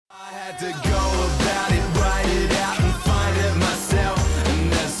had to go about it, write it out and find it myself.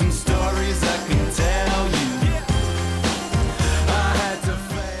 And there's some stories I can tell you. I had to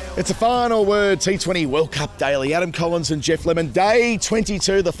fail. It's a final word, T20 World Cup Daily. Adam Collins and Jeff Lemon. Day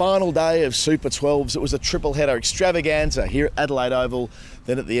 22, the final day of Super 12s. It was a triple header extravaganza here at Adelaide Oval.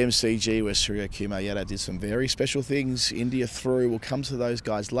 Then at the MCG, where Surya Kumar did some very special things. India through. We'll come to those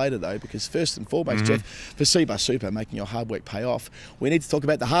guys later, though, because first and foremost, Jeff, for Siba Super, making your hard work pay off, we need to talk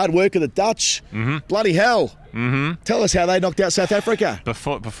about the hard work of the Dutch. Bloody hell. Tell us how they knocked out South Africa.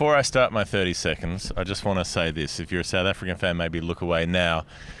 Before I start my 30 seconds, I just want to say this. If you're a South African fan, maybe look away now,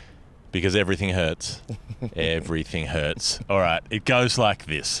 because everything hurts. Everything hurts. All right, it goes like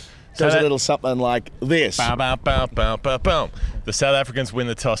this. Goes a little something like this. Bow, bow, bow, bow, bow, bow. The South Africans win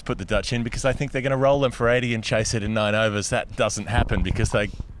the toss, put the Dutch in, because they think they're going to roll them for 80 and chase it in 9 overs. That doesn't happen because they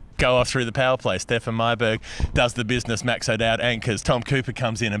go off through the power play. Stefan Myberg does the business. Max O'Dowd anchors. Tom Cooper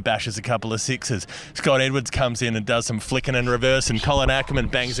comes in and bashes a couple of sixes. Scott Edwards comes in and does some flicking and reverse, and Colin Ackerman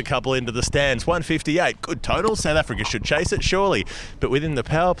bangs a couple into the stands. 158. Good total. South Africa should chase it, surely. But within the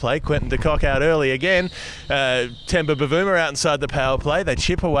power play, Quentin de Kock out early again. Temba Bavuma out inside the power play. They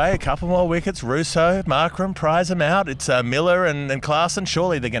chip away a couple more wickets. Russo, Markram prize them out. It's Miller and Klaassen.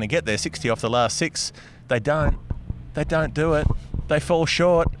 Surely they're going to get there. 60 off the last 6. They don't. They don't do it. They fall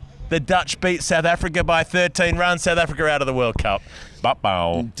short. The Dutch beat South Africa by 13 runs. South Africa out of the World Cup.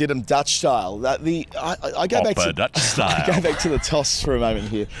 Did them Dutch style. I go back to Dutch style. I go back to the toss for a moment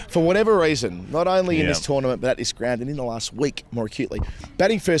here. For whatever reason, not only in this tournament but at this ground and in the last week more acutely,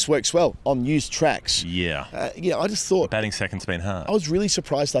 batting first works well on used tracks. Yeah. I just thought batting second's been hard. I was really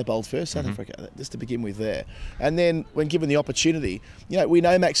surprised they bowled first, South Africa, just to begin with there. And then when given the opportunity, we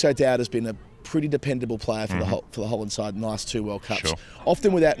know Max O'Dowd has been a pretty dependable player for the Holland side in the last 2 World Cups. Sure.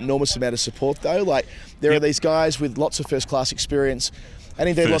 Often without enormous amount of support, though. Like there are these guys with lots of first-class experience, and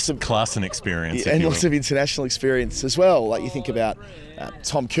indeed lots of class and experience, and lots of international experience as well. Like you think about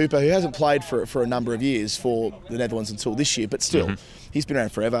Tom Cooper, who hasn't played for a number of years for the Netherlands until this year, but still. He's been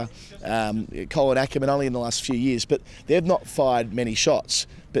around forever. Colin Ackerman only in the llast few years, but they've not fired many shots.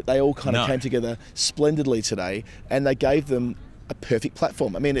 But they all kind of came together splendidly today, and they gave them a perfect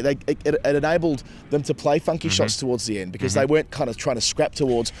platform. I mean, it enabled them to play funky shots towards the end because they weren't kind of trying to scrap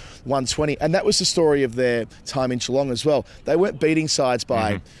towards 120. And that was the story of their time in Geelong as well. They weren't beating sides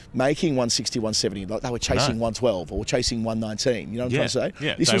by making 160, 170. Like they were chasing 112 or chasing 119. You know what I'm trying to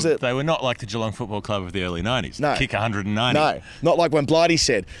say? Yeah, they were not like the Geelong Football Club of the early 90s. No. Kick 190. No, not like when Blighty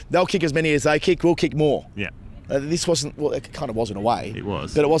said, they'll kick as many as they kick, we'll kick more. Yeah. This wasn't, well, it kind of was in a way. It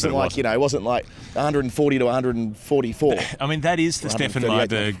was. But it wasn't it wasn't like 140 to 144. I mean, that is the Stefan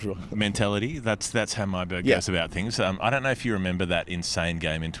 138 Myberg mentality. That's how Myberg goes about things. I don't know if you remember that insane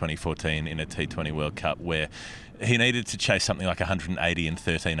game in 2014 in a T20 World Cup where he needed to chase something like 180 in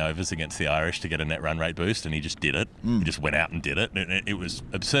 13 overs against the Irish to get a net run rate boost, and he just did it. He just went out and did it. It was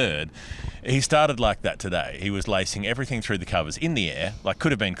absurd. He started like that today. He was lacing everything through the covers in the air, like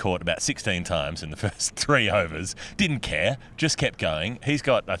could have been caught about 16 times in the first 3 overs. Didn't care, just kept going. He's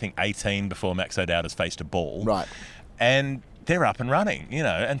got, I think, 18 before Max O'Dowd has faced a ball. Right. And they're up and running,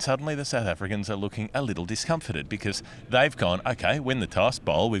 and suddenly the South Africans are looking a little discomforted because they've gone, okay, win the toss,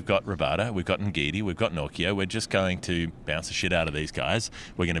 bowl, we've got Rabada, we've got Ngidi, we've got Nokia, we're just going to bounce the shit out of these guys.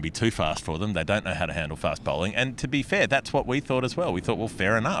 We're going to be too fast for them. They don't know how to handle fast bowling. And to be fair, that's what we thought as well. We thought, well,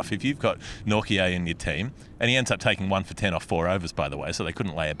 fair enough. If you've got Nokia in your team, and he ends up taking 1 for 10 off 4 overs, by the way, so they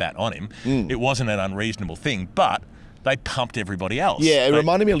couldn't lay a bat on him. It wasn't an unreasonable thing, but they pumped everybody else. Yeah, it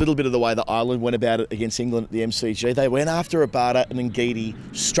reminded me a little bit of the way that Ireland went about it against England at the MCG. They went after Rabada and Ngidi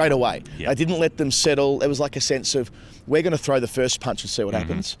straight away. Yep. They didn't let them settle. It was like a sense of, we're going to throw the first punch and see what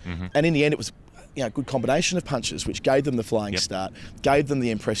happens. And in the end, it was a good combination of punches, which gave them the flying start, gave them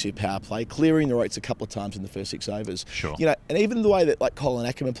the impressive power play, clearing the ropes a couple of times in the first 6 overs. Sure. And even the way that like Colin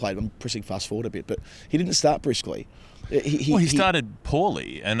Ackerman played, I'm pressing fast forward a bit, but he didn't start briskly. He started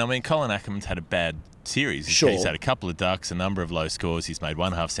poorly, and I mean, Colin Ackerman's had a bad series. He's had a couple of ducks, a number of low scores. He's made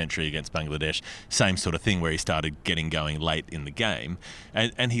 1 half-century against Bangladesh. Same sort of thing where he started getting going late in the game,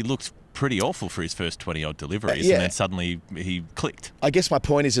 and he looked pretty awful for his first 20-odd deliveries, and then suddenly he clicked. I guess my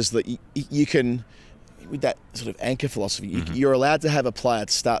point is that you can, with that sort of anchor philosophy, you're allowed to have a player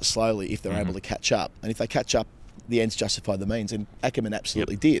start slowly if they're able to catch up, and if they catch up, the ends justify the means, and Ackerman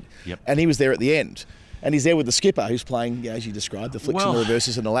absolutely did. And he was there at the end. And he's there with the skipper who's playing, as you described, the flicks and the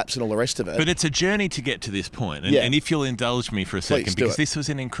reverses and the laps and all the rest of it. But it's a journey to get to this point. And if you'll indulge me for a second, because this was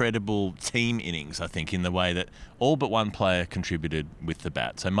an incredible team innings, I think, in the way that all but one player contributed with the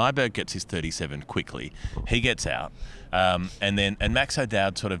bat. So Myberg gets his 37 quickly. He gets out. And Max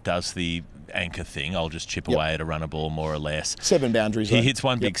O'Dowd sort of does the anchor thing. I'll just chip away at a runner ball more or less. 7 boundaries. He hits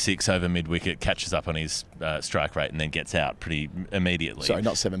one big six over mid-wicket, catches up on his strike rate, and then gets out pretty immediately. Sorry,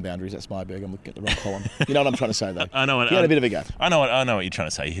 not 7 boundaries. That's my bag. I'm looking at the wrong column. You know what I'm trying to say, though. I know what he had a bit of a go. I know what you're trying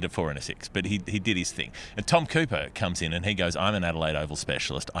to say. He hit a 4 and a 6, but he did his thing. And Tom Cooper comes in and he goes, "I'm an Adelaide Oval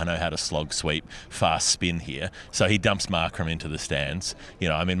specialist. I know how to slog, sweep, fast spin here." So he dumps Markram into the stands.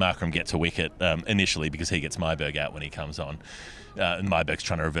 Markram gets a wicket initially because he gets Myberg out when he comes on. And Myberg's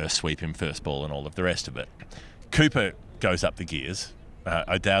trying to reverse sweep him first ball and all of the rest of it. Cooper goes up the gears.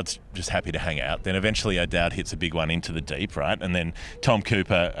 O'Dowd's just happy to hang out. Then eventually O'Dowd hits a big one into the deep, right? And then Tom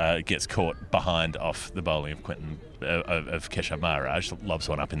Cooper gets caught behind off the bowling of Keshav Maharaj, lobs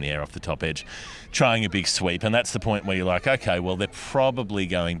one up in the air off the top edge, trying a big sweep. And that's the point where you're like, okay, well, they're probably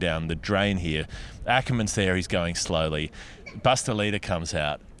going down the drain here. Ackerman's there, he's going slowly. Buster Leader comes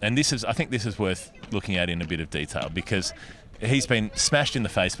out. And I think this is worth looking at in a bit of detail because he's been smashed in the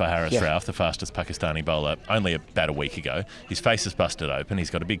face by Haris Rauf, the fastest Pakistani bowler, only about a week ago. His face is busted open. He's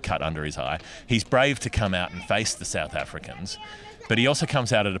got a big cut under his eye. He's brave to come out and face the South Africans. But he also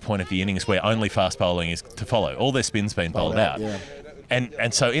comes out at a point of the innings where only fast bowling is to follow. All their spin's been bowled out. Yeah.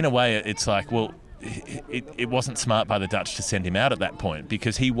 And so in a way, it's like, well, it wasn't smart by the Dutch to send him out at that point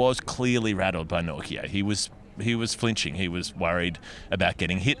because he was clearly rattled by Nortje. He was flinching. He was worried about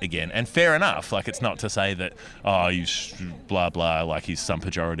getting hit again. And fair enough. Like, it's not to say that, he's blah, blah, like he's some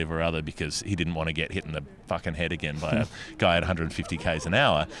pejorative or other because he didn't want to get hit in the fucking head again by a guy at 150 k's an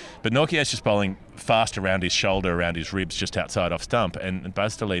hour. But Nortje's just bowling fast around his shoulder, around his ribs, just outside off stump. And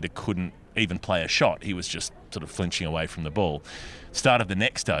Buster Leader couldn't even play a shot. He was just sort of flinching away from the ball. Started the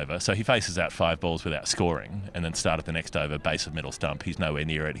next over, so he faces out 5 balls without scoring, and then started the next over, base of middle stump. He's nowhere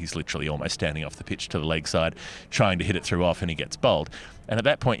near it. He's literally almost standing off the pitch to the leg side, trying to hit it through off, and he gets bowled. And at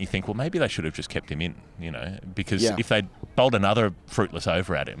that point, you think, well, maybe they should have just kept him in, because if they'd bowled another fruitless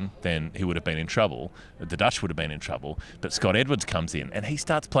over at him, then he would have been in trouble. The Dutch would have been in trouble. But Scott Edwards comes in, and he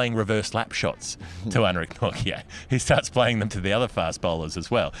starts playing reverse lap shots to Anrich Nortje. He starts playing them to the other fast bowlers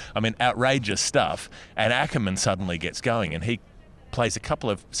as well. I mean, outrageous stuff. And Ackerman suddenly gets going, and he plays a couple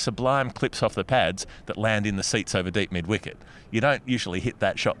of sublime clips off the pads that land in the seats over deep mid-wicket. You don't usually hit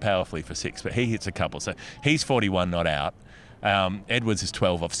that shot powerfully for 6, but he hits a couple. So he's 41 not out. Edwards is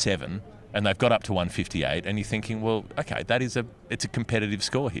 12 off 7, and they've got up to 158, and you're thinking, well, okay, it's a competitive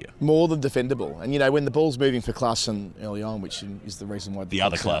score here. More than defendable. And, when the ball's moving for Klassen early on, which is the reason why the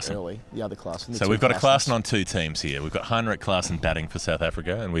other Klassen. So we've got a Klassen on 2 teams here. We've got Heinrich Klassen batting for South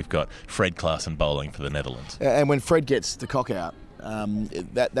Africa, and we've got Fred Klassen bowling for the Netherlands. And when Fred gets the cock out,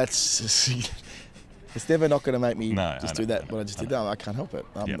 that's it's never not going to make me do that. What I just did. No, I can't help it.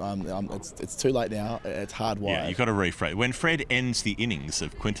 It's too late now. It's hardwired. Yeah, you've got to rephrase. When Fred ends the innings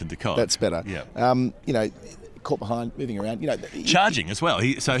of Quinton de Kock. That's better. Yeah. Caught behind, moving around. Charging as well.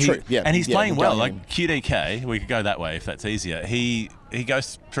 He's playing well. Like QDK, we could go that way if that's easier. He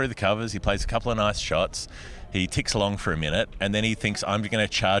goes through the covers. He plays a couple of nice shots. He ticks along for a minute, and then he thinks, I'm going to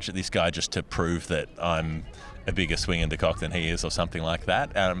charge at this guy just to prove that I'm a bigger swing in de Kock than he is, or something like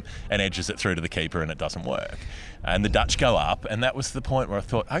that, and edges it through to the keeper, and it doesn't work. And the Dutch go up, and that was the point where I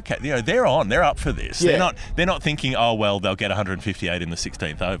thought, okay, they're up for this. Yeah. They're not thinking, oh well, they'll get 158 in the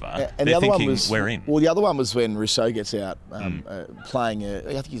 16th over. And they're thinking, we're in. Well, the other one was when Rousseau gets out, playing.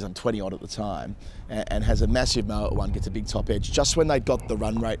 I think he's on 20 odd at the time, and has a massive mo at one, gets a big top edge. Just when they'd got the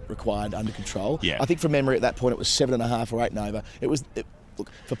run rate required under control. Yeah. I think from memory at that point it was 7.5 or 8 and over. Look,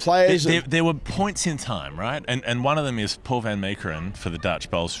 for players... There were points in time, right? And one of them is Paul van Meekeren for the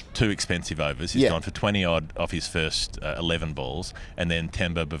Dutch bowls 2 expensive overs. He's gone for 20-odd off his first 11 balls, and then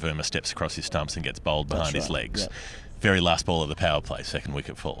Temba Bavuma steps across his stumps and gets bowled behind his legs. Yeah. Very last ball of the power play, second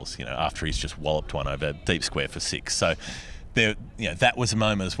wicket falls, after he's just walloped one over deep square for 6. So... that was a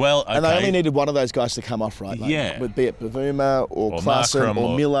moment as well. Okay. And they only needed one of those guys to come off, right? Be it Bavuma or Klassen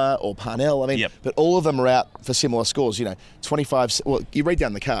or Miller or Parnell. But all of them are out for similar scores. 25. Well, you read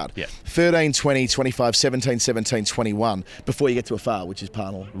down the card. 13, 20, 25, 17, 17, 21 before you get to a foul, which is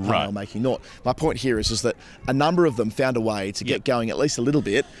Parnell making naught. My point here is that a number of them found a way to get going at least a little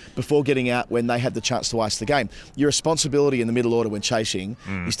bit before getting out when they had the chance to ice the game. Your responsibility in the middle order when chasing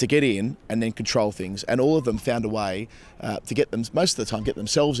is to get in and then control things. And all of them found a way to get them, most of the time, get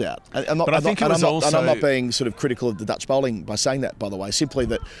themselves out. I'm not being sort of critical of the Dutch bowling by saying that, by the way, simply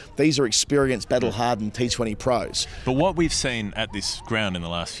that these are experienced, battle-hardened T20 pros. But what we've seen at this ground in the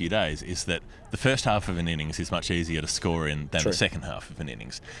last few days is that the first half of an innings is much easier to score in than the second half of an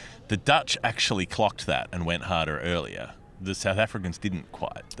innings. The Dutch actually clocked that and went harder earlier. the South Africans didn't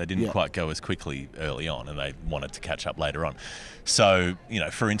quite. They didn't quite go as quickly early on, and they wanted to catch up later on. So,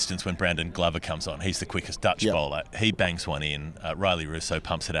 for instance, when Brandon Glover comes on, he's the quickest Dutch bowler. He bangs one in. Riley Russo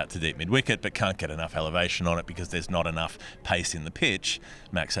pumps it out to deep mid-wicket, but can't get enough elevation on it because there's not enough pace in the pitch.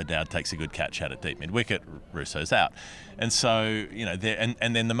 Max O'Dowd takes a good catch out at deep mid-wicket. Russo's out. And so,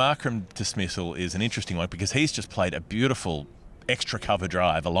 and then the Markram dismissal is an interesting one because he's just played a beautiful extra cover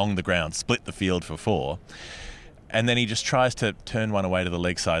drive along the ground, split the field for 4. And then he just tries to turn one away to the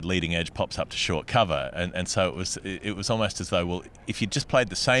leg side, leading edge, pops up to short cover. And so it was almost as though, well, if you'd just played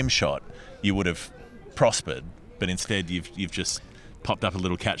the same shot, you would have prospered. But instead, you've just popped up a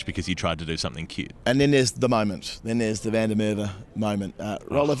little catch because you tried to do something cute. And then there's the moment. Then there's the Van der Merwe moment.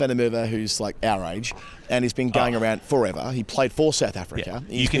 Roland van der Merwe, who's like our age, and he's been going around forever. He played for South Africa.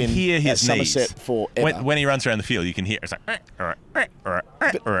 Yeah. You can hear his knees. Somerset forever. When he runs around the field, you can hear it's like... But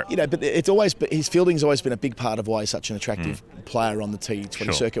it's always, but his fielding's always been a big part of why he's such an attractive player on the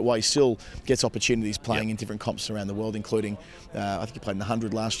T20 circuit, why he still gets opportunities playing in different comps around the world, including, I think he played in the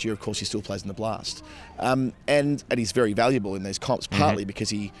 100 last year. Of course, he still plays in the Blast. And he's very valuable in those comps, partly because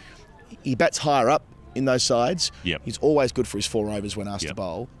he bats higher up in those sides. Yep. He's always good for his 4 overs when asked to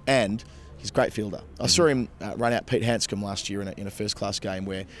bowl, and he's a great fielder. I saw him run out Pete Hanscom last year in a first-class game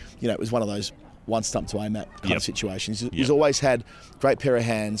where, it was one of those one stump to aim at kind of situations. He's always had a great pair of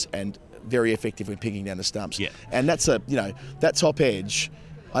hands and very effective when picking down the stumps. Yeah. And that's that top edge.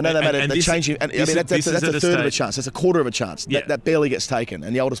 I know they made a change. That's a third of a chance. That's a quarter of a chance. Yeah. That barely gets taken,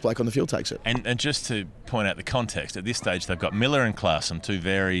 and the oldest bloke on the field takes it. And just to point out the context, at this stage they've got Miller and Klaassen, 2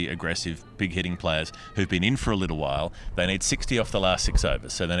 very aggressive, big hitting players who've been in for a little while. They need 60 off the last 6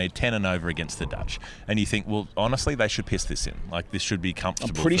 overs, so they need 10 and over against the Dutch. And you think, well, honestly, they should piss this in. Like, this should be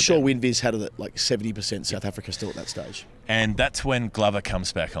comfortable. I'm pretty sure WinViz had it at like 70% South Africa still at that stage. And that's when Glover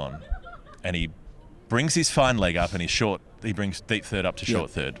comes back on, and he brings his fine leg up and he brings deep third up to short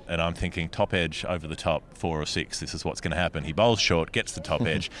third, and I'm thinking top edge over the top 4 or 6. This is what's going to happen. He bowls short, gets the top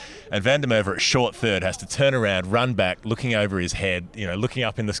edge, and Van der Merwe at short third has to turn around, run back, looking over his head, looking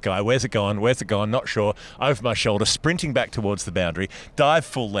up in the sky. Where's it gone? Where's it gone? Not sure. Over my shoulder, sprinting back towards the boundary, dive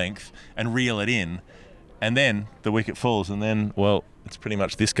full length and reel it in, and then the wicket falls, and then, well, it's pretty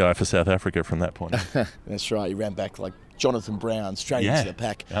much this guy for South Africa from that point. That's right. He ran back like Jonathan Brown straight into the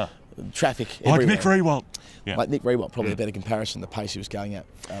pack. Yeah. Traffic like everywhere. Nick Rewalt. Yeah. Like Nick Rewalt, probably a better comparison, the pace he was going at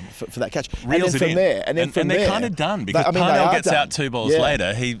for that catch. Reels and then from there, they're kind of done because Parnell gets out 2 balls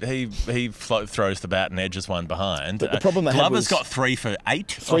later. He throws the bat and edges one behind. But the problem they Glover's got 3 for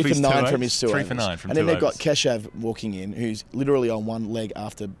 8. 3 for 9 from his 2 3 overs. for 9 from and 2 then they've got overs. Keshav walking in, who's literally on one leg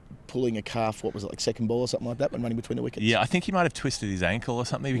after pulling a calf, what was it, like second ball or something like that when running between the wickets? Yeah, I think he might have twisted his ankle or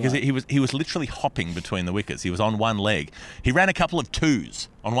something because he was literally hopping between the wickets. He was on one leg. He ran a couple of 2s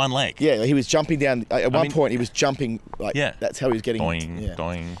on one leg. Yeah, he was jumping down. At one point, he was jumping. That's how he was getting.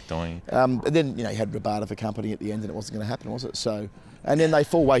 Doing, doing. And then he had Rabada for company at the end, and it wasn't going to happen, was it? So, and then they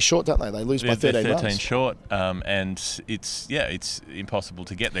fall way short, don't they? They lose by 13 runs. 13 short, and it's impossible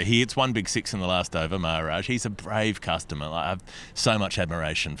to get there. He hits 1 big 6 in the last over, Maharaj. He's a brave customer. I have so much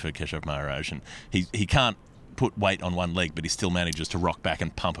admiration for Keshav Maharaj, and he can't put weight on one leg, but he still manages to rock back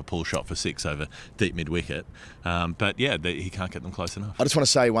and pump a pull shot for 6 over deep mid-wicket. But he can't get them close enough. I just want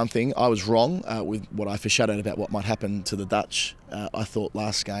to say one thing. I was wrong with what I foreshadowed about what might happen to the Dutch. I thought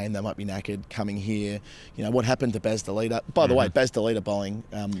last game they might be knackered coming here. What happened to Baz de Leede? By the way, Baz de Leede bowling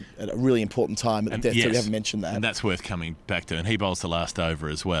at a really important time at the death, so we haven't mentioned that. And that's worth coming back to. And he bowls the last over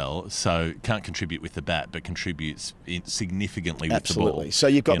as well, so can't contribute with the bat, but contributes significantly with the ball. Absolutely. So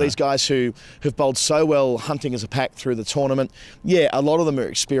you've got these guys who have bowled so well hunting as a pack through the tournament. Yeah, a lot of them are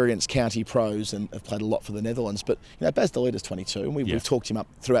experienced county pros and have played a lot for the Netherlands, but Baz de Leede is 22, and we've talked him up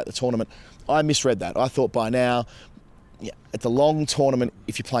throughout the tournament. I misread that. I thought by now, at the long tournament,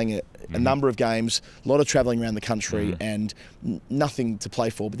 if you're playing a number of games, a lot of travelling around the country and nothing to play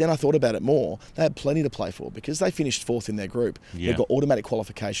for. But then I thought about it more. They had plenty to play for because they finished 4th in their group. They've got automatic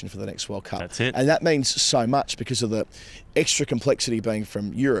qualification for the next World Cup. That's it. And that means so much because of the extra complexity being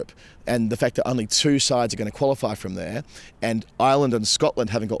from Europe and the fact that only 2 sides are going to qualify from there, and Ireland and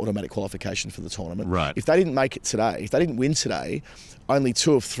Scotland haven't got automatic qualification for the tournament. Right. If they didn't make it today, if they didn't win today, only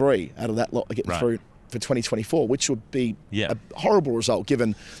 2 of 3 out of that lot are getting through for 2024, which would be a horrible result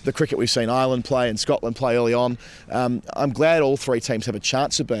given the cricket we've seen Ireland play and Scotland play early on. I'm glad all 3 teams have a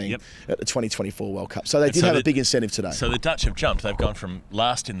chance of being at the 2024 World Cup. So they did have a big incentive today. So the Dutch have jumped. They've gone from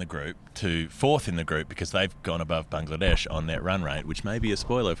last in the group to 4th in the group because they've gone above Bangladesh on net run rate, which may be a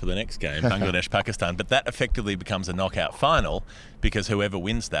spoiler for the next game, Bangladesh-Pakistan. But that effectively becomes a knockout final because whoever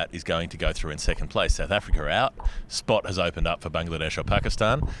wins that is going to go through in second place. South Africa are out. Spot has opened up for Bangladesh or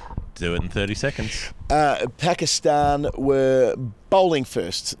Pakistan. do it in 30 seconds. Pakistan were bowling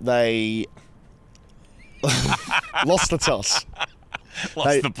first. They lost the toss.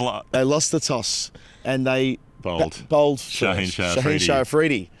 They lost the toss, and they bowled Shaheen Shah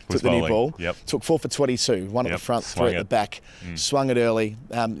Afridi took the new ball. Yep. Took 4 for 22, one at the front, Swung 3 at the back. Swung it early.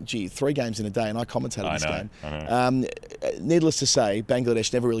 3 games in a day, and I commentated this game. I know. Needless to say,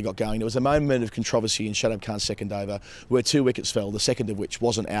 Bangladesh never really got going. There was a moment of controversy in Shadab Khan's second over where 2 wickets fell, the second of which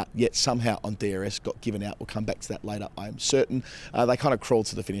wasn't out, yet somehow on DRS got given out. We'll come back to that later, I am certain. They kind of crawled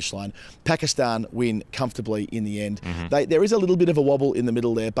to the finish line. Pakistan win comfortably in the end. There is a little bit of a wobble in the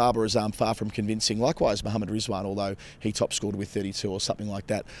middle there. Babar Azam far from convincing. Likewise, Mohammad Rizwan, although he top scored with 32 or something like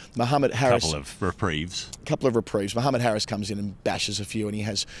that. Mohammad Harris. Couple of reprieves. Mohammad Harris comes in and bashes a few, and he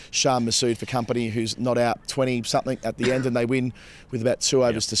has Sham Masood for company, who's not out, 20-something at the end, and they win with about 2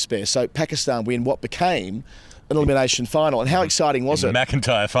 overs to spare. So Pakistan win what became an elimination final. And how exciting was it?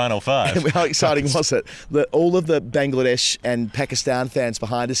 McIntyre Final 5. How exciting was it that all of the Bangladesh and Pakistan fans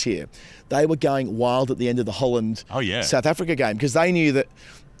behind us here, they were going wild at the end of the Holland-South Africa game, because they knew that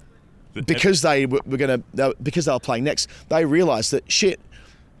because they were playing next, they realised that shit,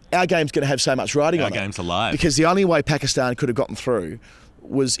 our game's going to have so much riding on it. Our game's alive. Because the only way Pakistan could have gotten through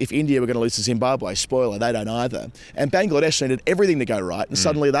was if India were going to lose to Zimbabwe. Spoiler, they don't either. And Bangladesh needed everything to go right, and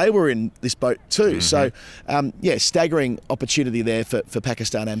suddenly they were in this boat too. So, staggering opportunity there for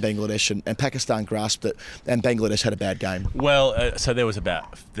Pakistan and Bangladesh, and Pakistan grasped it, and Bangladesh had a bad game. Well, so there were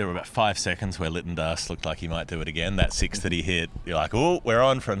about 5 seconds where Lytton Das looked like he might do it again. That 6 that he hit, you're like, oh, we're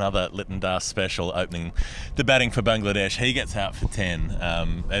on for another Lytton Das special, opening the batting for Bangladesh. He gets out for 10,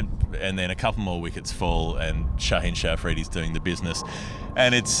 and then a couple more wickets fall, and Shaheen Shah Afridi's doing the business.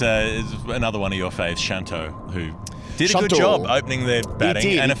 And it's another one of your faves, Shanto, who did a good job opening their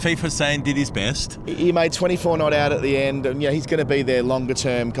batting. And Afif Hussain did his best. He made 24 not out at the end, and he's going to be their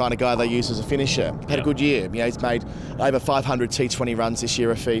longer-term kind of guy they use as a finisher. Had a good year. He's made over 500 T20 runs this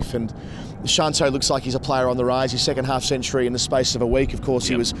year, Afif, and Shanto looks like he's a player on the rise. His second half century in the space of a week. Of course,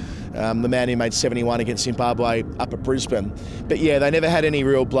 he was the man who made 71 against Zimbabwe up at Brisbane. But yeah, they never had any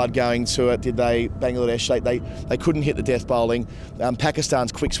real blood going to it, did they? Bangladesh, they couldn't hit the death bowling.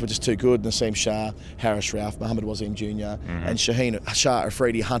 Pakistan's quicks were just too good. Naseem Shah, Haris Rauf, Mohammad Wasim Jr. And Shaheen Shah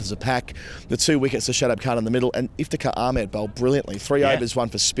Afridi hunt as a pack. The 2 wickets to Shadab Khan in the middle, and Iftikhar Ahmed bowled brilliantly. 3 overs, 1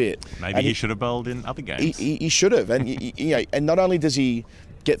 for spit. Maybe he should have bowled in other games. He should have, and and not only does he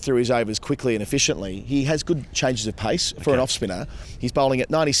get through his overs quickly and efficiently, he has good changes of pace for an off-spinner. He's bowling at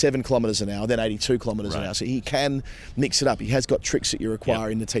 97 kilometres an hour, then 82 kilometres an hour, so he can mix it up. He has got tricks that you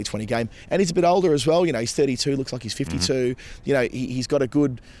require in the T20 game, and he's a bit older as well. He's 32, looks like he's 52. He's got a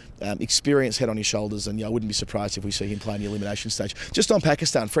good experienced head on his shoulders, and I wouldn't be surprised if we see him play in the elimination stage. Just on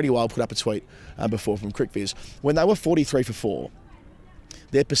Pakistan, Freddie Wild put up a tweet before from CricViz. When they were 43 for 4,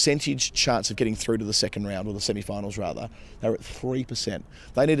 their percentage chance of getting through to the second round, or the semi-finals rather, they were at 3%.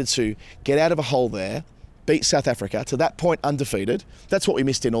 They needed to get out of a hole there, beat South Africa, to that point undefeated. That's what we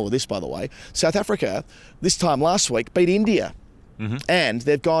missed in all of this, by the way. South Africa, this time last week, beat India. And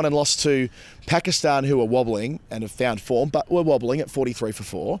they've gone and lost to Pakistan, who are wobbling and have found form, but were wobbling at 43 for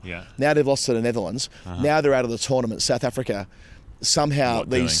 4. Yeah. Now they've lost to the Netherlands. Now they're out of the tournament. South Africa, somehow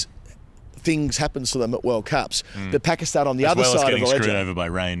these things happen to them at World Cups. But Pakistan on the other side of the ledger, getting screwed over by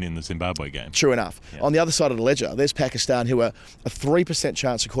rain in the Zimbabwe game. True enough. Yeah. On the other side of the ledger, there's Pakistan, who are a 3%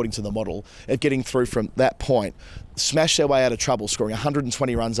 chance, according to the model, of getting through from that point. Smashed their way out of trouble, scoring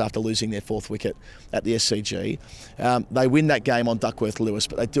 120 runs after losing their 4th wicket at the SCG. They win that game on Duckworth-Lewis,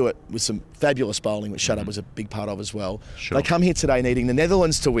 but they do it with some fabulous bowling, which Shadab was a big part of as well. Sure. They come here today needing the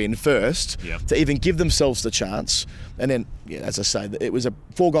Netherlands to win first to even give themselves the chance. And then, as I say, it was a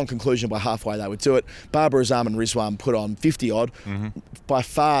foregone conclusion by halfway they would do it. Babar Azam and Rizwan put on 50-odd. By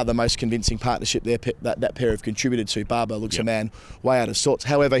far the most convincing partnership that pair have contributed to. Babar looks a man way out of sorts.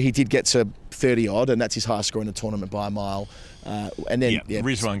 However, he did get to 30-odd, and that's his highest score in the tournament by a mile. And then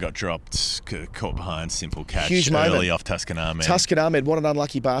Rizwan got dropped, caught behind, simple catch huge early moment off Tuscan Ahmed. Tuscan Ahmed, what an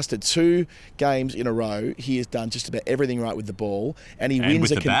unlucky bastard. 2 games in a row, he has done just about everything right with the ball, and he wins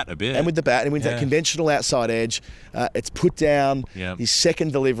with the bat a bit. And with the bat, and he wins that conventional outside edge. It's put down. His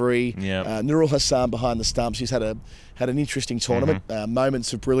second delivery. Nurul Hassan behind the stumps. He's had an interesting tournament.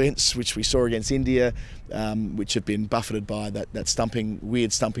 Moments of brilliance, which we saw against India, which have been buffeted by that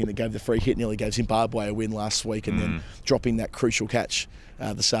weird stumping that gave the free hit, nearly gave Zimbabwe a win last week, and then dropping that crucial catch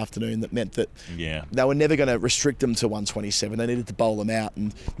this afternoon that meant that they were never going to restrict them to 127. They needed to bowl them out,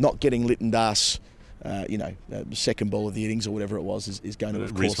 and not getting Lytton Das, second ball of the innings or whatever it was, is going to,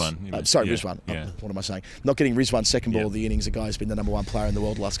 of course. Rizwan. What am I saying? Not getting Rizwan second ball of the innings, a guy who's been the #1 player in the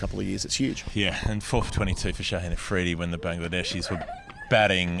world the last couple of years. It's huge. Yeah, and 4 for 22 for Shaheen Afridi when the Bangladeshis were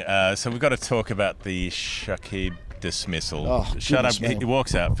batting. So we've got to talk about the Shakib dismissal. Oh, Shut up. goodness me. He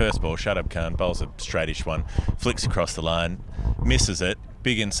walks out. First ball, Shut up Khan. Bowls a straightish one. Flicks across the line. Misses it.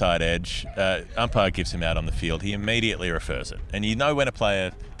 Big inside edge. Umpire gives him out on the field. He immediately refers it. And you know when a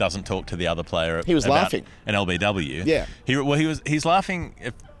player doesn't talk to the other player He was about laughing. an LBW. Yeah. He's laughing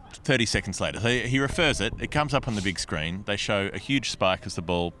 30 seconds later. He refers it. It comes up on the big screen. They show a huge spike as the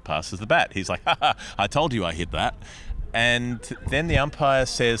ball passes the bat. He's like, ha, I told you I hit that. And then the umpire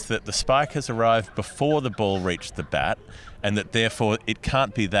says that the spike has arrived before the ball reached the bat, and that therefore it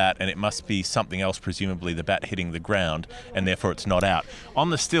can't be that, and it must be something else, presumably the bat hitting the ground, and therefore it's not out. On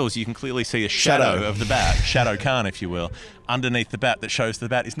the stills, you can clearly see a shadow of the bat, Shadow Khan, if you will, underneath the bat that shows the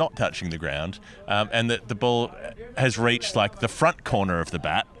bat is not touching the ground, and that the ball has reached like the front corner of the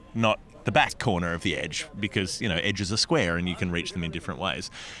bat, not the back corner of the edge, because, you know, edges are square and you can reach them in different ways.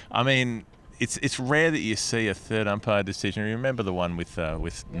 I mean, it's rare that you see a third umpire decision. You remember the one with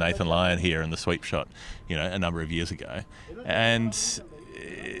Nathan Lyon here in the sweep shot, you know, a number of years ago. And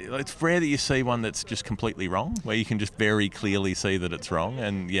it's rare that you see one that's just completely wrong, where you can just very clearly see that it's wrong,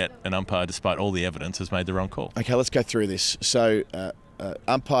 and yet an umpire, despite all the evidence, has made the wrong call. Okay, let's go through this. So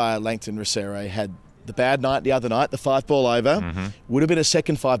umpire Langton Rosero had the bad night the other night, the 5-ball over. Would have been a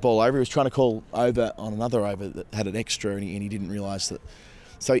second 5-ball over. He was trying to call over on another over that had an extra, and he didn't realise that.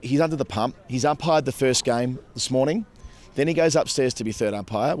 So he's under the pump. He's umpired the first game this morning. Then he goes upstairs to be third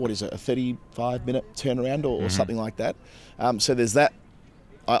umpire. What is it, a 35-minute turnaround or something like that? So there's that.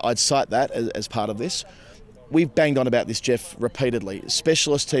 I'd cite that as part of this. We've banged on about this, Jeff, repeatedly.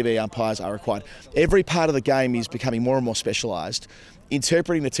 Specialist TV umpires are required. Every part of the game is becoming more and more specialised.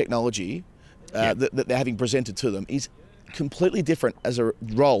 Interpreting the technology that they're having presented to them is completely different as a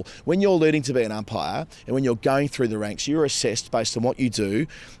role. When you're learning to be an umpire and when you're going through the ranks, you're assessed based on what you do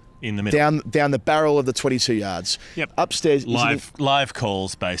in the middle, down the barrel of the 22 yards. Yep. Upstairs, live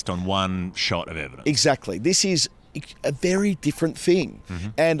calls based on one shot of evidence. Exactly. This is a very different thing,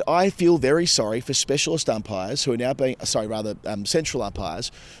 and I feel very sorry for specialist umpires who are now being central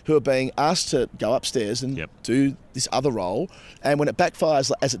umpires who are being asked to go upstairs and do this other role, and when it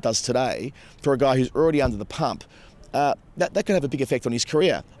backfires as it does today for a guy who's already under the pump, that could have a big effect on his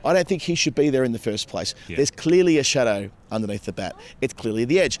career. I don't think he should be there in the first place. There's clearly a shadow underneath the bat. It's clearly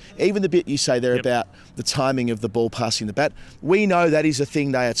the edge. Even the bit you say there about the timing of the ball passing the bat, we know that is a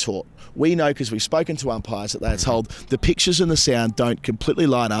thing they are taught. We know because we've spoken to umpires that they are told the pictures and the sound don't completely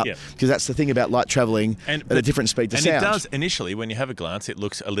line up, because that's the thing about light travelling at a different speed to sound. And it does, initially, when you have a glance, it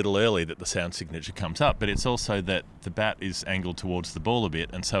looks a little early that the sound signature comes up, but it's also that the bat is angled towards the ball a bit,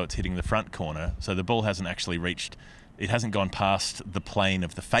 and so it's hitting the front corner, so the ball hasn't actually reached... It hasn't gone past the plane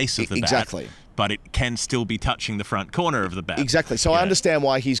of the face of the bat, but it can still be touching the front corner of the bat. Exactly. So I understand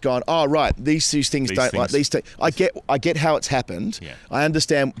why he's gone, oh, right, these things don't like these two. I get how it's happened. Yeah. I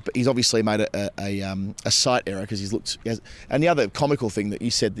understand, but he's obviously made a sight error because he's looked... And the other comical thing that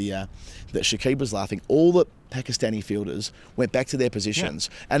you said, that Shakib was laughing, all the Pakistani fielders went back to their positions.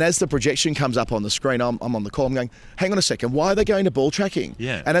 Yeah. And as the projection comes up on the screen, I'm on the call, I'm going, hang on a second, why are they going to ball tracking?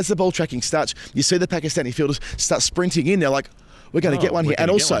 Yeah. And as the ball tracking starts, you see the Pakistani fielders start sprinting in. They're like, we're going to get one here.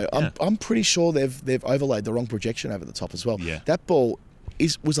 And also, I'm pretty sure they've overlaid the wrong projection over the top as well. Yeah. That ball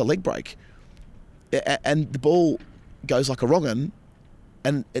was a leg break. And the ball goes like a wrong-un,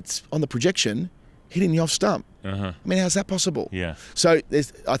 and it's on the projection hitting the off stump. I mean, how's that possible? Yeah. So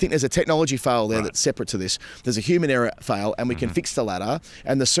I think there's a technology fail there that's separate to this. There's a human error fail, and we can fix the latter.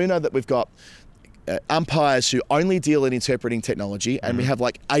 And the sooner that we've got umpires who only deal in interpreting technology, and we have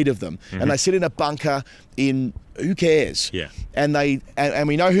like 8 of them, and they sit in a bunker in... Who cares? Yeah. And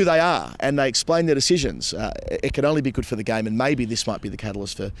we know who they are, and they explain their decisions. It can only be good for the game, and maybe this might be the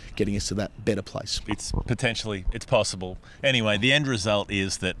catalyst for getting us to that better place. It's possible. Anyway, the end result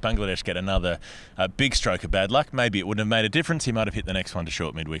is that Bangladesh get another big stroke of bad luck. Maybe it wouldn't have made a difference. He might have hit the next one to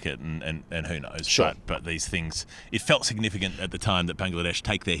short mid-wicket, and who knows. Sure. But these things, it felt significant at the time that Bangladesh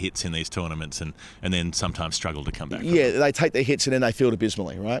take their hits in these tournaments and then sometimes struggle to come back. Yeah, they take their hits and then they field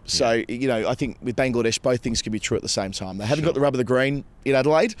abysmally, right? So, I think with Bangladesh, both things can be true at the same time. They haven't got the rub of the green in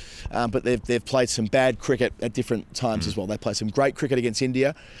Adelaide, but they've played some bad cricket at different times as well. They played some great cricket against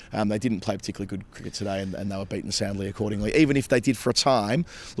India. They didn't play particularly good cricket today, and they were beaten soundly accordingly. Even if they did for a time,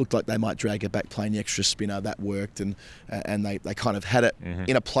 looked like they might drag it back playing the extra spinner. That worked, and they kind of had it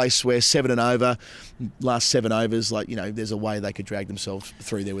in a place where 7 and over, last 7 overs, there's a way they could drag themselves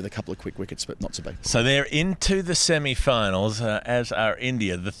through there with a couple of quick wickets, but not to be. So they're into the semi-finals, as are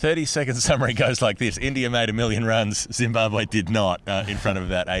India. The 30-second summary goes like this. India made 1 million runs, Zimbabwe did not. in front of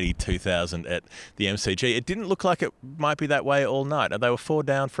about 82,000 at the MCG. It didn't look like it might be that way all night. They were 4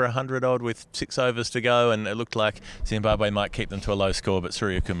 down for 100 odd with 6 overs to go, and it looked like Zimbabwe might keep them to a low score, but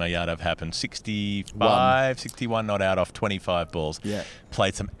Surya Kumayadov happened 61 not out off 25 balls. Yeah.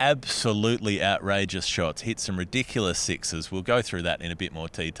 Played some absolutely outrageous shots, hit some ridiculous sixes. We'll go through that in a bit more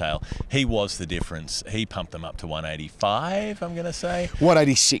detail. He was the difference. He pumped them up to 185, I'm going to say.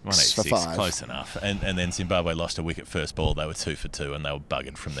 186 for 5. Close enough. And then Zimbabwe lost a wicket first ball. They were 2 for 2, and they were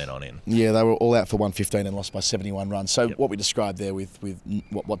buggered from then on in. Yeah, they were all out for 115 and lost by 71 runs. So Yep. what we described there with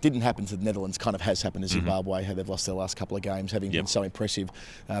what didn't happen to the Netherlands kind of has happened to Zimbabwe, how they've lost their last couple of games, having been so impressive,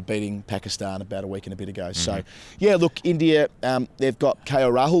 beating Pakistan about a week and a bit ago. So, yeah, look, India, they've got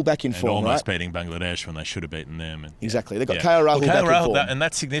KL Rahul back in And form, almost right? beating Bangladesh when they should have beaten them. And, Exactly. They've got KL Rahul back in form. and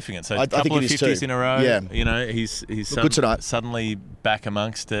that's significant. So I a think couple it of is 50s too. in a row. Yeah. You know, he's Good tonight. suddenly back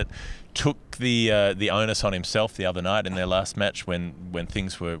amongst it. Took the onus on himself the other night in their last match when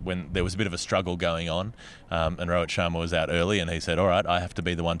there was a bit of a struggle going on, and Rohit Sharma was out early, and he said, "All right, I have to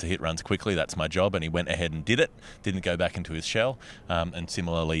be the one to hit runs quickly. That's my job." And he went ahead and did it. Didn't go back into his shell. And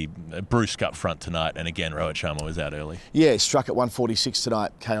similarly, Brusque up front tonight, and again Rohit Sharma was out early. Yeah, struck at 146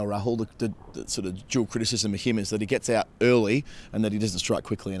 tonight, KL Rahul. The sort of dual criticism of him is that he gets out early and that he doesn't strike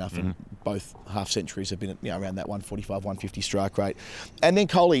quickly enough. And both half centuries have been around that 145, 150 strike rate. And then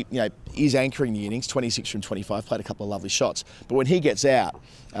Kohli, is anchoring the innings, 26 from 25, played a couple of lovely shots. But when he gets out,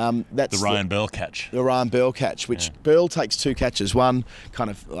 that's The Ryan Bell catch. The Ryan Bell catch, which Bell takes 2 catches, one kind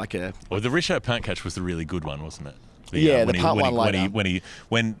of like a... Well, the Rishabh Pant catch was the really good one, wasn't it? The punt one later.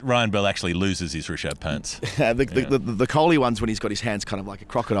 When Ryan Bell actually loses his Rishabh Pants. the Kohli ones when he's got his hands kind of like a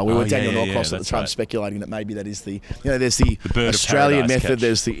crocodile. We were Daniel Norcross at the time speculating that maybe that is there's the bird Australian of paradise method, catch.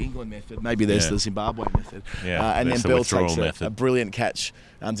 There's the England method, maybe there's the Zimbabwe method. Yeah, and then there's the Bell withdrawal takes a method. brilliant catch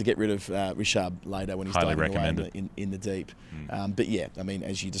to get rid of Rishabh later when he's Highly diving away recommended. in the deep. But yeah, I mean,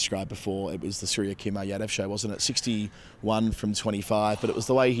 as you described before, it was the Surya Kumayadov show, wasn't it? 61 from 25, but it was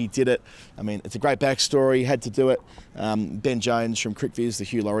the way he did it. I mean, it's a great backstory. He had to do it. Ben Jones from CricViz, the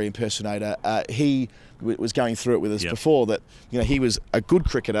Hugh Laurie impersonator, he was going through it with us before that he was a good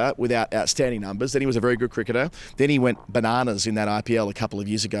cricketer without outstanding numbers. Then he was a very good cricketer. Then he went bananas in that IPL a couple of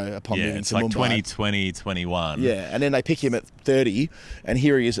years ago upon moving to like Mumbai. 2020, 21. Yeah, and then they pick him at 30, and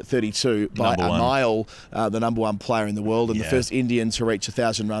here he is at 32 by Number a one. mile, the number one player in the world, and the Yeah. first Indian to reach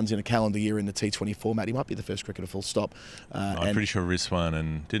 1,000 runs in a calendar year in the T20 format. He might be the first cricketer full stop. I'm pretty sure Rizwan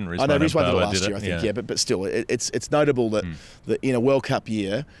and didn't Rizwan. I know Rizwan did it Boa last year, I think, but still, it's notable that in a World Cup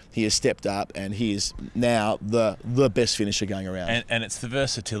year he has stepped up and he is now the best finisher going around. And it's the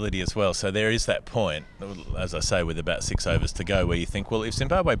versatility as well. So there is that point, as I say, with about 6 overs to go, where you think, well, if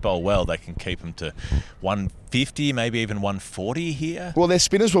Zimbabwe bowl well, they can keep them to 150, maybe even 140 here. Well, their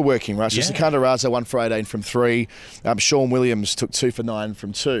spinners were working, right? So Yeah. Sikandar Raza 1 for 18 from 3. Sean Williams took 2 for 9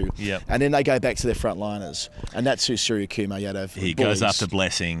 from 2. Yep. And then they go back to their front liners. And that's who Surya Kumayadov He bullies. goes after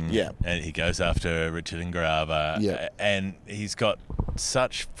Blessing, Yeah. and he goes after Richard Ingrava, Yeah. and he's got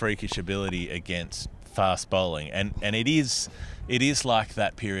such freakish ability against fast bowling, and it is like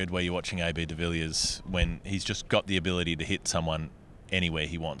that period where you're watching AB de Villiers when he's just got the ability to hit someone anywhere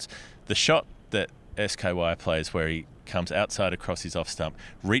he wants. The shot that SKY plays where he comes outside across his off stump,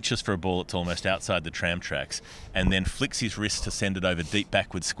 reaches for a ball that's almost outside the tram tracks, and then flicks his wrist to send it over deep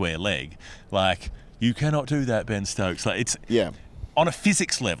backward square leg. Like, you cannot do that, Ben Stokes. Like, it's on a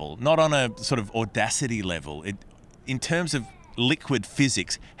physics level, not on a sort of audacity level. In terms of liquid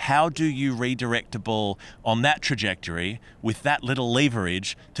physics, how do you redirect a ball on that trajectory with that little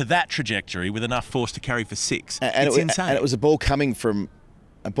leverage to that trajectory with enough force to carry for 6? It's insane. And it was a ball coming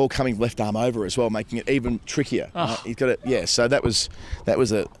left arm over as well, making it even trickier. He's got it. So that was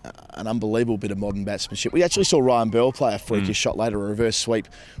an unbelievable bit of modern batsmanship. We actually saw Ryan Bell play a freakish shot later, a reverse sweep,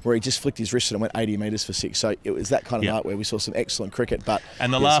 where he just flicked his wrist and went 80 metres for 6. So it was that kind of night where we saw some excellent cricket.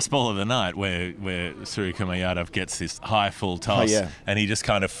 And the last ball of the night, where Surya Kumayadov gets this high full toss, and he just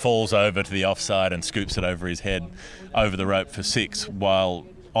kind of falls over to the offside and scoops it over his head over the rope for 6, while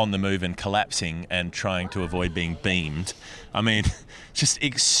on the move and collapsing and trying to avoid being beamed. I mean, just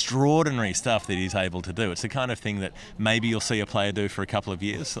extraordinary stuff that he's able to do. It's the kind of thing that maybe you'll see a player do for a couple of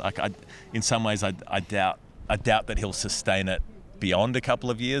years. Like, in some ways, I doubt that he'll sustain it beyond a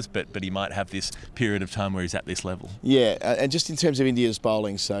couple of years, but he might have this period of time where he's at this level. Yeah, and just in terms of India's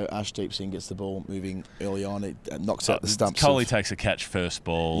bowling, so Arshdeep Singh gets the ball moving early on, it knocks out the stumps. Kohli takes a catch first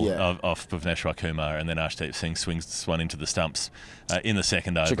ball off Bhuvneshwar Kumar, and then Arshdeep Singh swings one into the stumps in the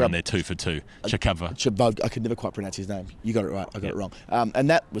second over, and they're 2 for 2. Chakabva. I could never quite pronounce his name. You got it right, I got it wrong. And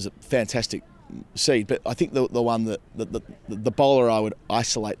that was a fantastic seed. But I think the one that the bowler I would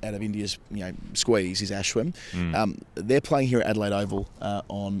isolate out of India's squeeze is Ashwin. They're playing here at Adelaide Oval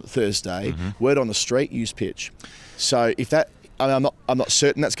on Thursday. Word on the street, use pitch. So if that. I'm not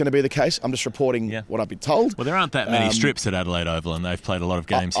certain that's going to be the case. I'm just reporting what I've been told. Well, there aren't that many strips at Adelaide Oval, and they've played a lot of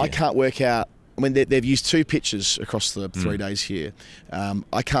games here. I can't work out. I mean, they've used 2 pitches across the 3 days here.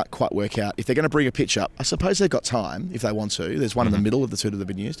 I can't quite work out if they're going to bring a pitch up. I suppose they've got time if they want to. There's one in the middle of the 2 that have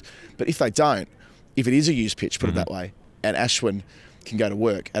been used. But if they don't, if it is a used pitch, put it that way, and Ashwin can go to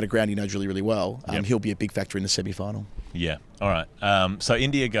work at a ground he knows really, really well, he'll be a big factor in the semi-final. Yeah. All right. So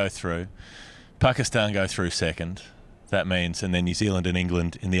India go through. Pakistan go through second. That means, and then New Zealand and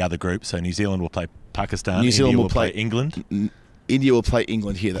England in the other group. So New Zealand will play Pakistan. New Zealand India will play England. India will play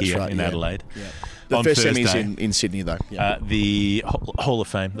England here. That's right. In Adelaide. Yeah. The first semi is in Sydney, though. Yeah. The Hall of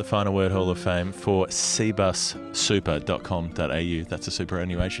Fame, the Final Word Hall of Fame for cbussuper.com.au. That's a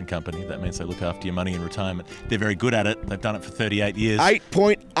superannuation company. That means they look after your money in retirement. They're very good at it. They've done it for 38 years.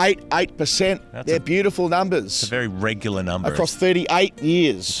 8.88%. They're beautiful numbers. It's a very regular number. Across 38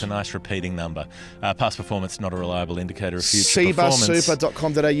 years. It's a nice repeating number. Past performance, not a reliable indicator of future performance.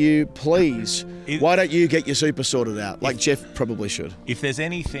 cbussuper.com.au, please. Why don't you get your super sorted out, like Jeff probably should? If there's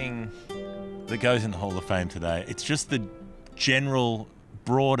anything that goes in the Hall of Fame today, it's just the general,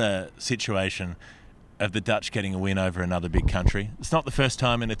 broader situation of the Dutch getting a win over another big country. It's not the first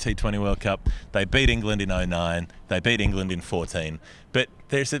time in a T20 World Cup. They beat England in 2009. They beat England in 2014. But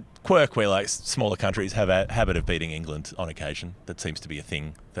there's a quirk where smaller countries have a habit of beating England on occasion. That seems to be a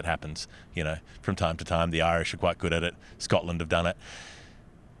thing that happens, from time to time. The Irish are quite good at it. Scotland have done it.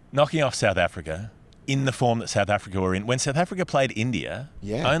 Knocking off South Africa in the form that South Africa were in. When South Africa played India,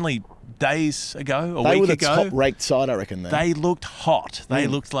 only days ago, a week ago. They were the top-ranked side, I reckon. They looked hot. They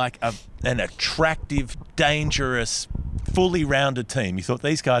looked like an attractive, dangerous, fully rounded team. You thought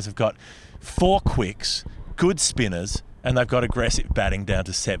these guys have got 4 quicks, good spinners, and they've got aggressive batting down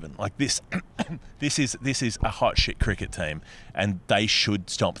to 7. Like this, this is a hot shit cricket team, and they should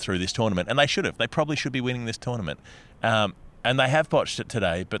stomp through this tournament. And they should have. They probably should be winning this tournament. And they have botched it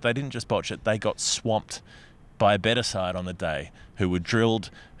today, but they didn't just botch it. They got swamped by a better side on the day, who were drilled,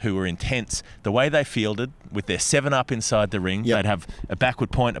 who were intense. The way they fielded, with their 7 up inside the ring, they'd have a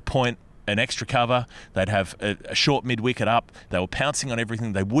backward point, a point, an extra cover. They'd have a short mid-wicket up. They were pouncing on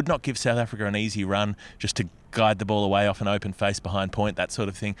everything. They would not give South Africa an easy run just to guide the ball away off an open face behind point, that sort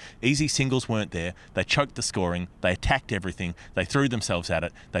of thing. Easy singles weren't there. They choked the scoring. They attacked everything. They threw themselves at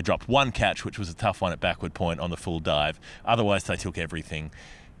it. They dropped 1 catch, which was a tough one at backward point on the full dive. Otherwise, they took everything.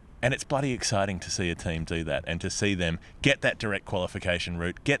 And it's bloody exciting to see a team do that and to see them get that direct qualification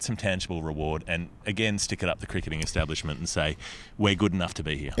route, get some tangible reward, and again stick it up the cricketing establishment and say, we're good enough to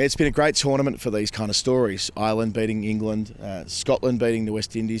be here. It's been a great tournament for these kind of stories. Ireland beating England, Scotland beating the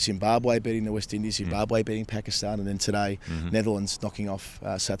West Indies, Zimbabwe beating the West Indies, Zimbabwe beating Pakistan, and then today, Netherlands knocking off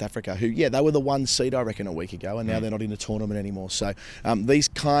South Africa, who, they were the 1 seed, I reckon, a week ago, and now they're not in the tournament anymore. So these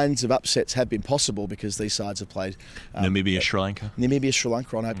kinds of upsets have been possible because these sides have played Namibia, Sri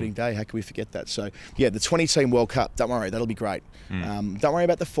Lanka on opening day. How can we forget that? So, the 20-team World Cup, don't worry, that'll be great. Don't worry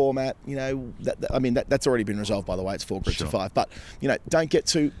about the format. That's already been resolved, by the way. It's 4 groups of 5. But, don't get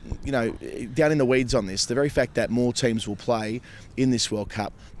too, down in the weeds on this. The very fact that more teams will play in this World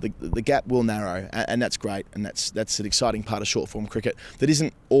Cup, the gap will narrow, and that's great. And that's an exciting part of short-form cricket that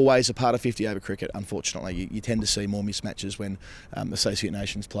isn't always a part of 50-over cricket, unfortunately. You tend to see more mismatches when associate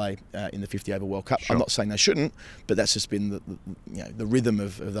nations play in the 50-over World Cup. Sure. I'm not saying they shouldn't, but that's just been the rhythm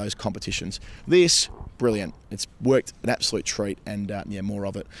of those competitions. This, brilliant. It's worked an absolute treat, and more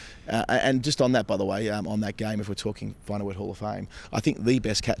of it. And just on that, by the way, on that game, if we're talking Final Word Hall of Fame, I think the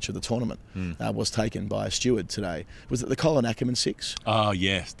best catch of the tournament was taken by a steward today. Was it the Colin Ackerman 6? Oh,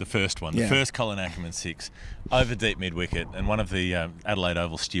 yes, the first one. The first Colin Ackerman 6 over deep mid-wicket, and one of the Adelaide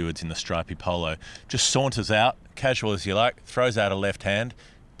Oval stewards in the stripy polo just saunters out, casual as you like, throws out a left hand,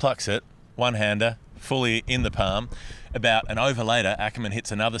 plucks it, one-hander, fully in the palm. About an over later, Ackerman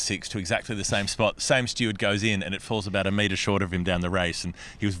hits another 6 to exactly the same spot. The same steward goes in, and it falls about a metre short of him down the race, and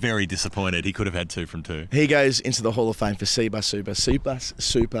he was very disappointed. He could have had 2 from 2. He goes into the Hall of Fame for Cbus Super,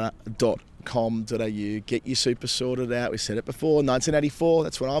 cbussuper.com.au. Get your super sorted out. We said it before, 1984,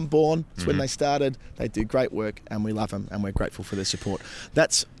 that's when I'm born. That's when they started. They do great work, and we love them, and we're grateful for their support.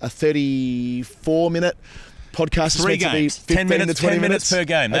 That's a 34-minute podcast. 3 games, 10 minutes, 20 minutes per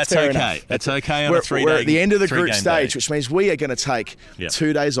game. That's okay. Enough. That's okay on a 3-day. We're at the end of the group stage, day. Which means we are going to take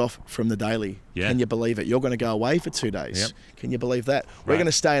 2 days off from the daily. Yeah. Can you believe it? You're going to go away for 2 days. Yep. Can you believe that? We're going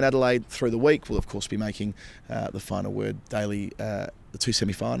to stay in Adelaide through the week. We'll, of course, be making the Final Word Daily the 2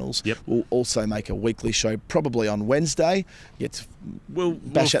 semi-finals. Yep. We'll also make a weekly show probably on Wednesday. Get to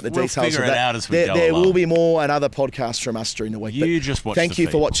bash out the details figure of it that. out as we go There along. will be more and other podcasts from us during the week. You But just watch thank the you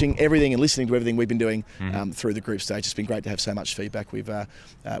for feed. watching everything and listening to everything we've been doing through the group stage. It's been great to have so much feedback. We've had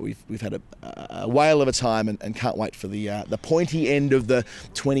a whale of a time and can't wait for the pointy end of the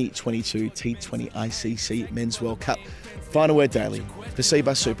 2022 T20 ICC Men's World Cup. Final word daily for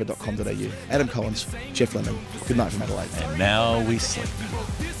cbussuper.com.au. Adam Collins, Jeff Lemon. Good night from Adelaide. And now we sleep.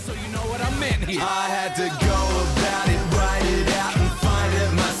 So you know what I meant here. I had to go